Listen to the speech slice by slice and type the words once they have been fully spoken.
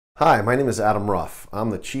Hi, my name is Adam Rouff.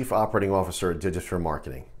 I'm the Chief Operating Officer at Digisphere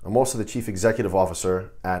Marketing. I'm also the Chief Executive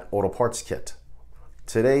Officer at Auto Parts Kit.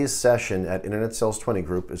 Today's session at Internet Sales 20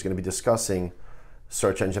 Group is going to be discussing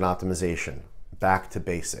search engine optimization, back to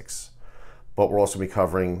basics. But we're also going to be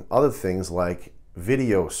covering other things like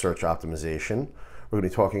video search optimization. We're going to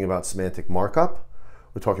be talking about semantic markup.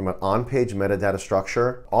 We're talking about on-page metadata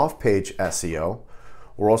structure, off-page SEO.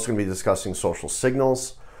 We're also going to be discussing social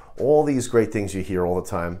signals, all these great things you hear all the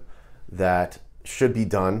time that should be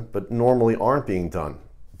done, but normally aren't being done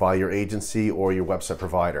by your agency or your website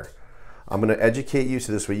provider. I'm going to educate you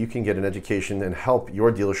so this way you can get an education and help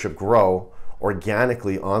your dealership grow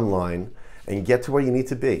organically online and get to where you need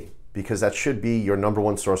to be, because that should be your number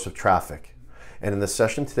one source of traffic. And in the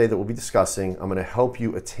session today that we'll be discussing, I'm going to help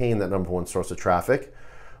you attain that number one source of traffic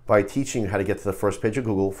by teaching you how to get to the first page of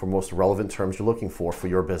Google for most relevant terms you're looking for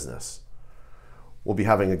your business. We'll be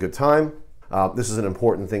having a good time. This is an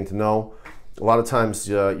important thing to know. A lot of times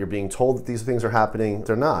you're being told that these things are happening.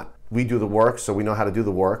 They're not. We do the work, so we know how to do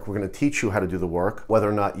the work. We're going to teach you how to do the work, whether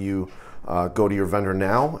or not you go to your vendor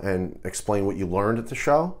now and explain what you learned at the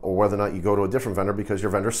show, or whether or not you go to a different vendor because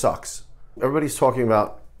your vendor sucks. Everybody's talking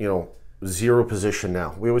about, zero position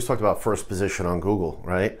now. We always talked about first position on Google,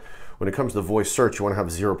 right? When it comes to voice search, you want to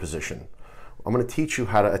have zero position. I'm going to teach you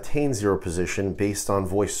how to attain zero position based on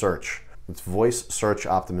voice search. It's voice search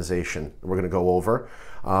optimization we're going to go over.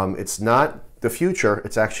 It's not the future,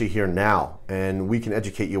 it's actually here now, and we can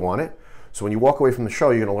educate you on it. So when you walk away from the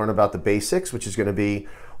show, you're going to learn about the basics, which is going to be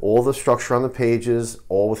all the structure on the pages,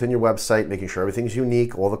 all within your website, making sure everything's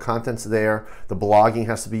unique, all the content's there. The blogging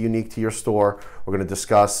has to be unique to your store. We're going to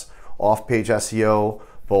discuss off-page SEO,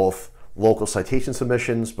 both local citation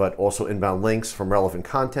submissions, but also inbound links from relevant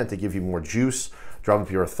content to give you more juice, drive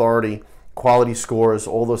up your authority. Quality scores,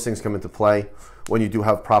 all those things come into play when you do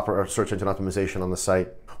have proper search engine optimization on the site.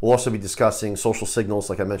 We'll also be discussing social signals,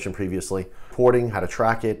 like I mentioned previously, reporting, how to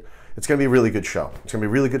track it. It's going to be a really good show. It's going to be a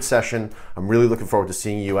really good session. I'm really looking forward to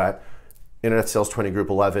seeing you at Internet Sales 20 Group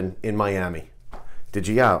 11 in Miami.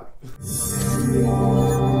 Digi out.